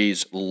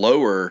 degrees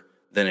lower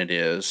than it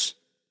is.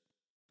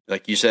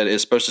 Like you said,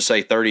 it's supposed to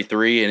say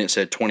 33 and it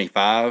said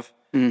 25.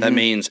 Mm-hmm. That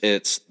means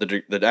it's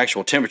the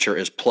actual temperature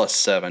is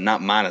 +7,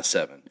 not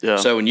 -7. Yeah.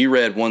 So when you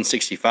read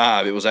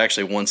 165, it was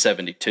actually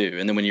 172.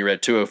 And then when you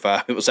read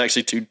 205, it was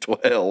actually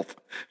 212.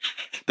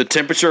 The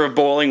temperature of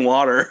boiling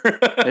water.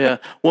 Yeah.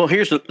 Well,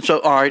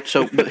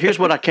 but here's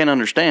what I can't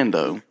understand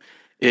though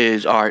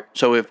is, all right,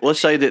 so if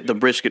let's say that the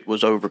brisket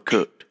was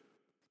overcooked,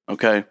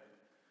 okay?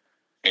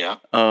 Yeah.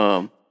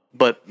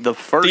 but the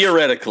first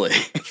Theoretically.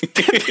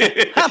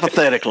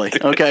 hypothetically,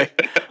 okay.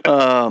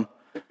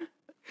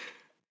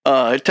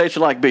 It tasted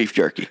like beef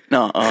jerky.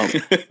 No,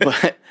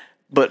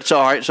 but so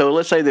all right. So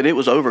let's say that it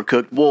was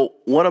overcooked. Well,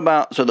 what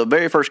about so the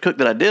very first cook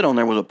that I did on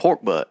there was a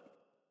pork butt,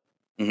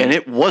 and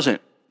it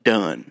wasn't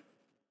done.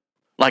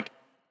 Like,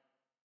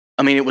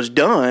 I mean, it was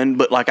done,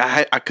 but like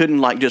I couldn't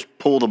like just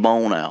pull the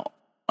bone out.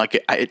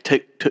 Like it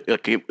took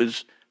like it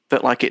was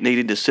felt like it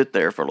needed to sit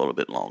there for a little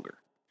bit longer.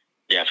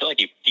 Yeah, I feel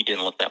like you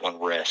didn't let that one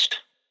rest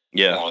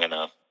Yeah. long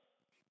enough.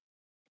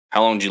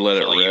 How long did you let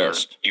it I feel like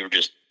rest? You were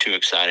just too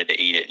excited to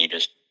eat it, and you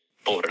just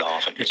pulled it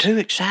off. And You're just, too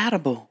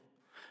excitable.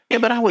 Yeah,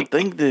 but I would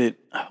think that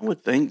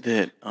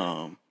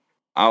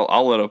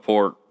I'll let a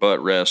pork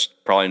butt rest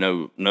probably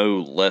no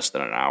less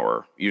than an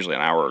hour, usually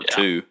an hour or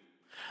two.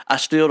 I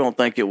still don't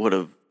think it would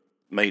have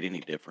made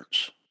any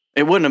difference.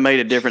 It wouldn't have made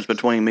a difference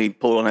between me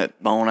pulling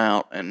that bone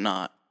out and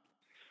not.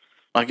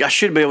 Like, I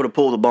should be able to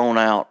pull the bone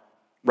out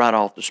right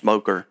off the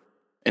smoker,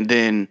 and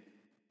then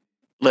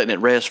letting it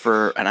rest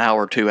for an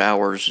hour, 2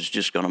 hours is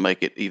just going to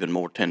make it even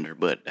more tender,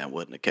 but that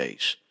wasn't the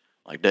case.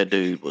 Like, that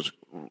dude was,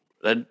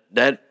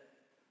 that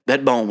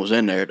bone was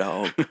in there,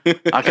 dog.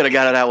 I could have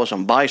got it out with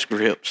some vice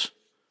grips.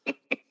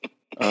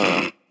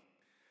 And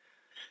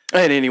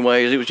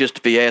anyways, it was just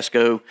a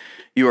fiasco.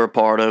 You were a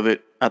part of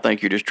it. I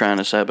think you're just trying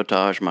to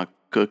sabotage my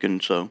cooking,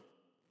 so.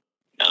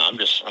 No, I'm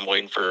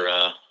waiting for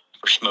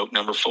smoke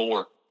number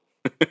 4.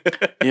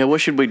 Yeah, what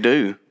should we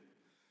do?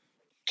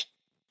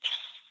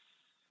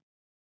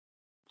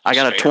 I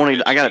got a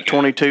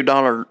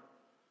 $22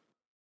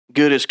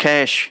 good as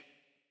cash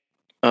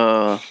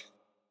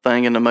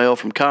thing in the mail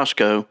from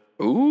Costco.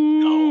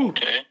 Ooh. Oh,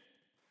 okay.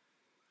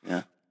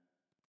 Yeah.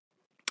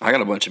 I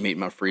got a bunch of meat in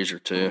my freezer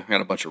too. I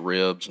got a bunch of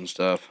ribs and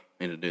stuff.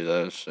 Need to do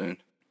those soon.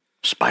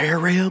 Spare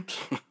ribs?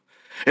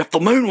 If the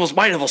moon was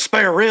made of a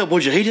spare rib,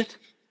 would you eat it?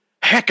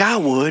 Heck, I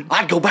would.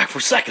 I'd go back for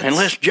seconds.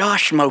 Unless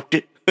Josh smoked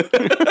it.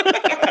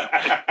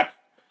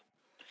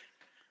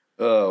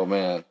 Oh,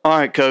 man. All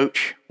right,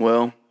 Coach.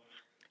 Well,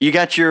 you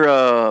got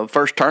your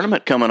first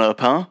tournament coming up,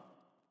 huh?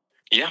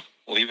 Yeah,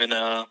 leaving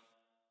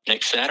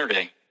next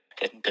Saturday,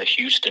 heading to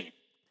Houston,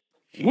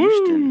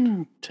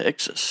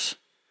 Texas.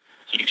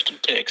 Houston,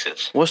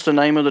 Texas. What's the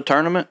name of the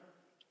tournament?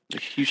 The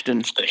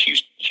Houston. It's the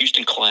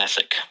Houston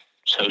Classic.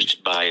 It's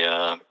hosted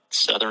by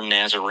Southern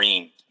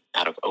Nazarene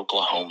out of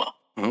Oklahoma.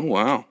 Oh,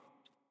 wow.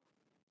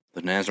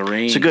 The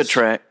Nazarenes. It's a good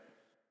track.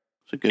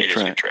 It's a good It is a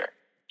track. good track.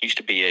 Used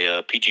to be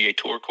a PGA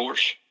Tour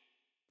course.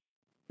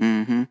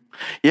 Mm-hmm.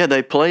 Yeah,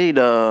 they played.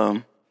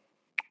 Where'd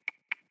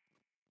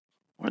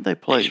they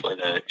play? They used to play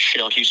the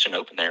Shell Houston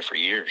Open there for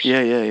years.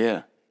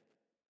 Yeah.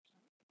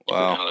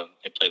 Wow.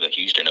 They played the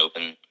Houston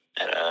Open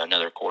at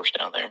another course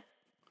down there.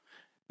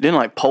 Didn't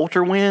like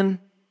Poulter win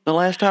the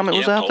last time it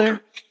was out Poulter.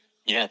 there?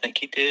 Yeah, I think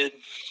he did.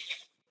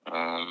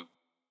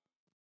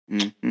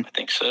 Mm-hmm. I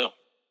think so.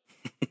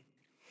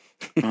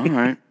 All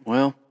right.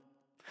 Well,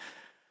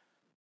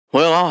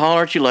 I'll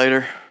holler at you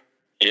later.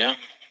 Yeah,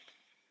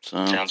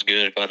 So. sounds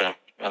good. Glad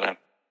I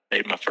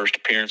made my first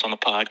appearance on the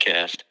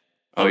podcast.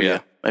 Oh, yeah.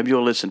 Maybe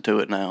you'll listen to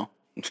it now.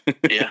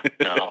 Yeah,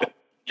 no,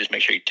 just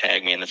make sure you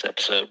tag me in this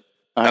episode.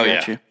 I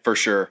got you. For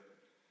sure.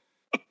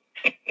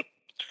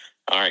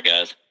 All right,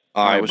 guys.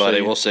 All right, we'll see buddy.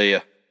 you. We'll see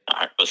you. All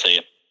right, we'll see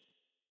you.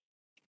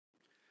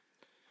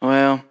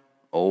 Well,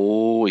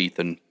 Oh,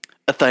 Ethan.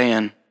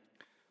 Athan.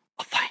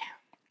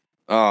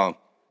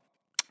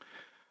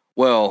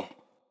 Well,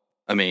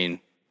 I mean,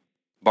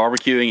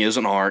 barbecuing is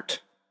an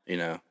art. You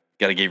know,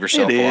 got to give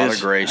yourself a lot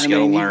of grace. You got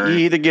to learn. You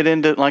either get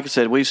into, like I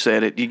said, we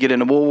said it, you get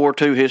into World War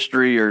II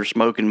history or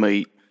smoking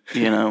meat,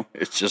 you know,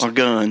 It's just or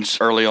guns.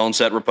 early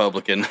onset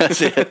Republican.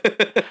 That's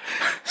it.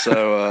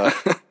 So,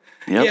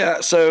 Yep.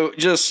 yeah. So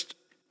just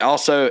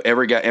also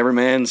every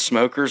man's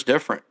smoker is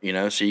different, you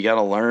know. So you got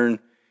to learn.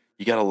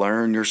 You got to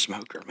learn your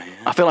smoker, man.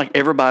 I feel like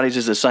everybody's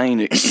is the same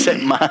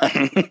except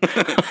mine.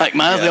 Like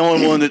mine's the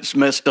only one that's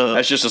messed up.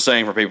 That's just a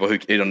saying for people who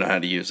don't know how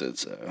to use it.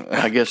 So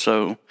I guess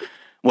so.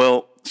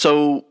 Well,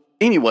 so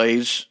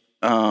anyways,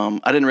 I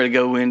didn't really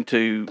go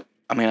into,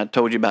 I mean, I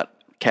told you about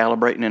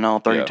calibrating in all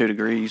 32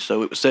 degrees.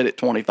 So it was set at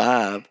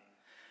 25.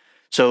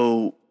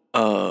 So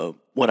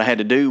what I had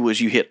to do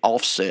was you hit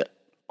offset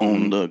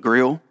on the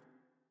grill.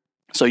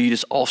 So you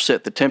just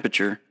offset the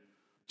temperature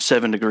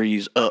 7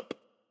 degrees up.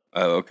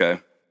 oh,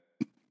 okay.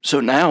 So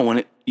now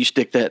when you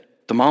stick that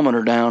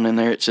thermometer down in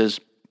there, it says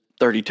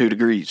 32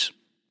 degrees.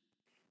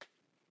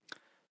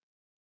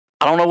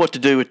 I don't know what to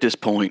do at this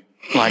point.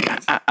 Like,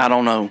 I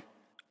don't know.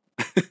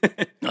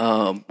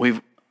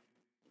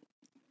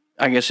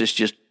 I guess it's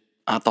just,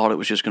 I thought it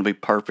was just going to be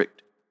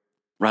perfect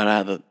right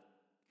out of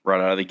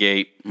the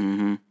gate.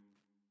 Mm-hmm.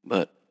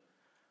 But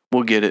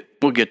we'll get it.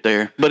 We'll get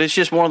there. But it's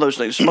just one of those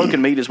things.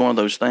 Smoking meat is one of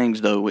those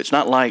things, though. It's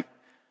not like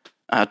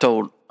I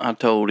told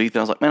Ethan, I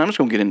was like, man, I'm just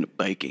going to get into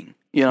baking.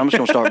 You know, I'm just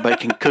going to start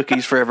baking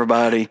cookies for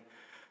everybody.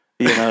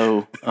 You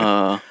know,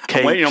 cakes.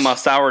 I'm waiting on my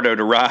sourdough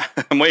to rise.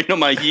 I'm waiting on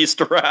my yeast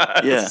to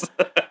rise.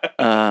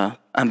 Yeah.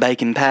 I'm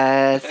baking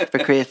pies for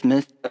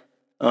Christmas.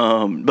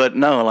 But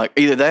no, like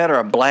either that or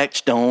a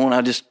Blackstone.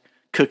 I just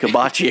cook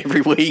hibachi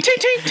every week.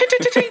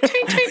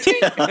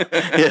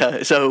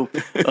 Yeah. So,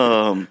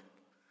 all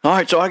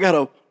right. So I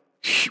got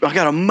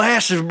a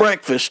massive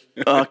breakfast.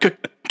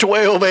 Cooked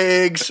 12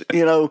 eggs.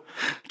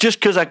 Just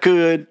because I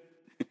could.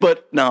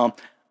 But no,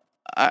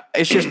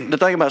 it's just the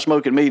thing about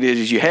smoking meat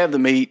is you have the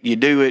meat, you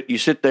do it, you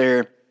sit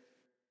there,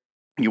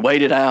 you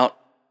wait it out,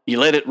 you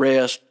let it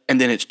rest,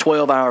 and then it's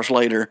 12 hours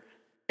later,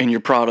 and your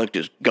product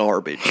is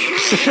garbage.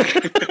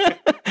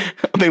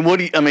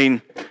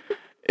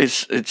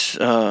 It's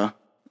I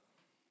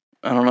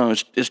don't know.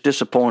 It's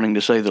disappointing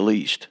to say the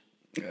least.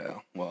 Yeah.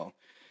 Well.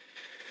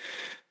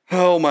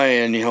 Oh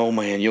man,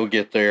 you'll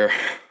get there.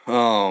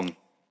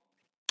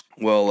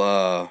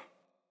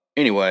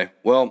 Anyway,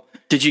 well.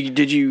 Did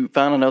you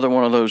find another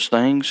one of those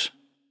things?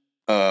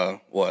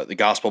 What, the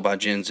Gospel by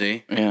Gen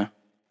Z? Yeah.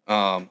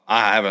 I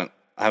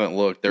haven't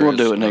looked. We'll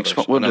do it next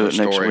week.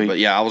 But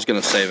yeah, I was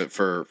gonna save it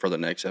for the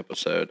next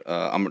episode.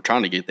 I'm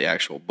trying to get the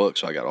actual book,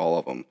 so I got all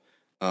of them.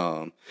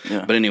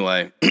 Yeah. But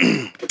anyway,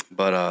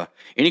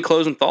 any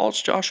closing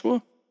thoughts,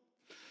 Joshua?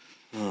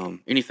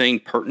 Anything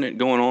pertinent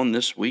going on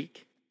this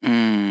week?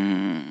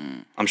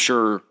 I'm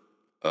sure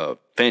a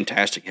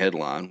fantastic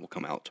headline will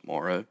come out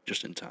tomorrow,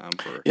 just in time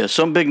for. Yeah,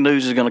 some big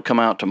news is going to come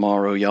out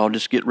tomorrow. Y'all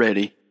just get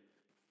ready.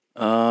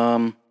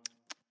 I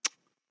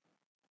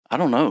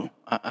don't know.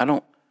 I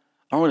don't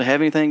really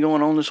have anything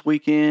going on this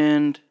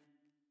weekend.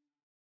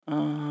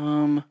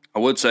 I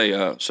would say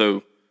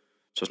so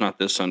it's not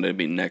this Sunday, it'd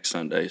be next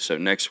Sunday. So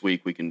next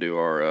week we can do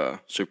our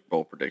Super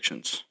Bowl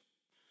predictions.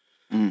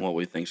 What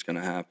we think's going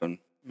to happen.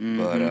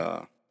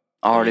 But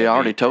I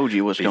already told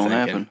you what's going to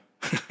happen.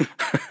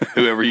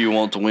 Whoever you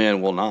want to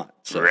win will not.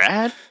 So.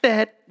 Right.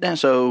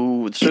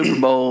 So the Super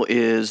Bowl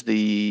is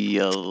the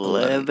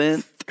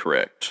 11th.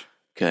 Correct.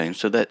 Okay,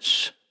 so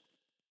that's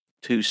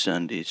 2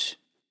 Sundays.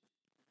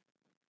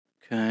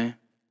 Okay.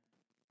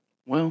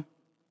 Well,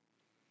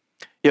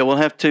 yeah, we'll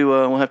have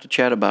to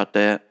chat about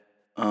that.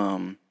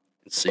 Let's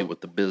see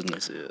what the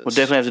business is. We'll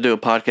definitely have to do a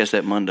podcast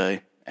that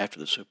Monday after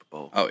the Super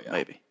Bowl. Oh yeah,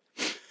 maybe.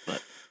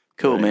 But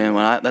cool, man.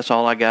 Well, that's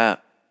all I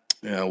got.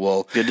 Yeah,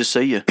 well, good to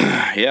see you.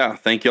 Yeah,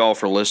 thank you all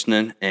for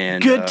listening.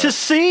 And good to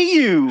see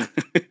you.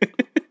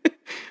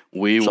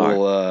 We'll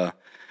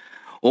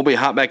be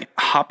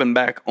hopping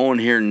back on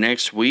here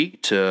next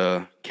week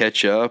to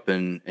catch up,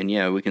 and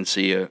yeah, we can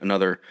see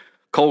another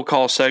cold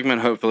call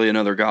segment, hopefully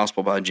another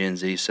Gospel by Gen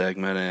Z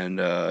segment, and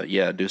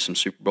do some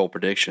Super Bowl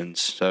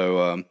predictions.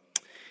 So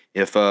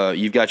if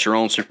you've got your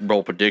own Super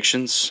Bowl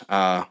predictions,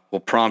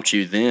 we'll prompt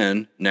you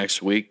then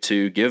next week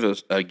to give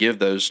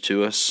those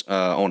to us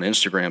on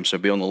Instagram. So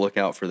be on the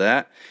lookout for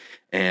that.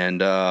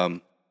 And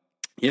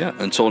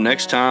until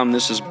next time,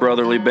 this is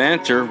Brotherly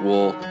Banter.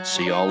 We'll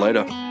see y'all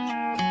later.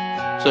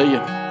 See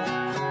ya.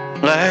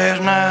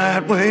 Last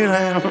night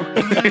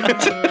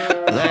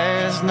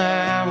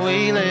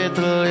we let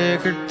the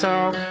liquor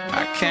talk.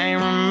 I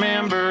can't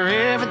remember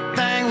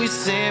everything we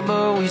said,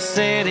 but we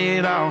said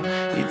it all.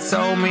 You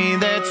told me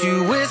that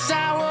you wish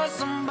I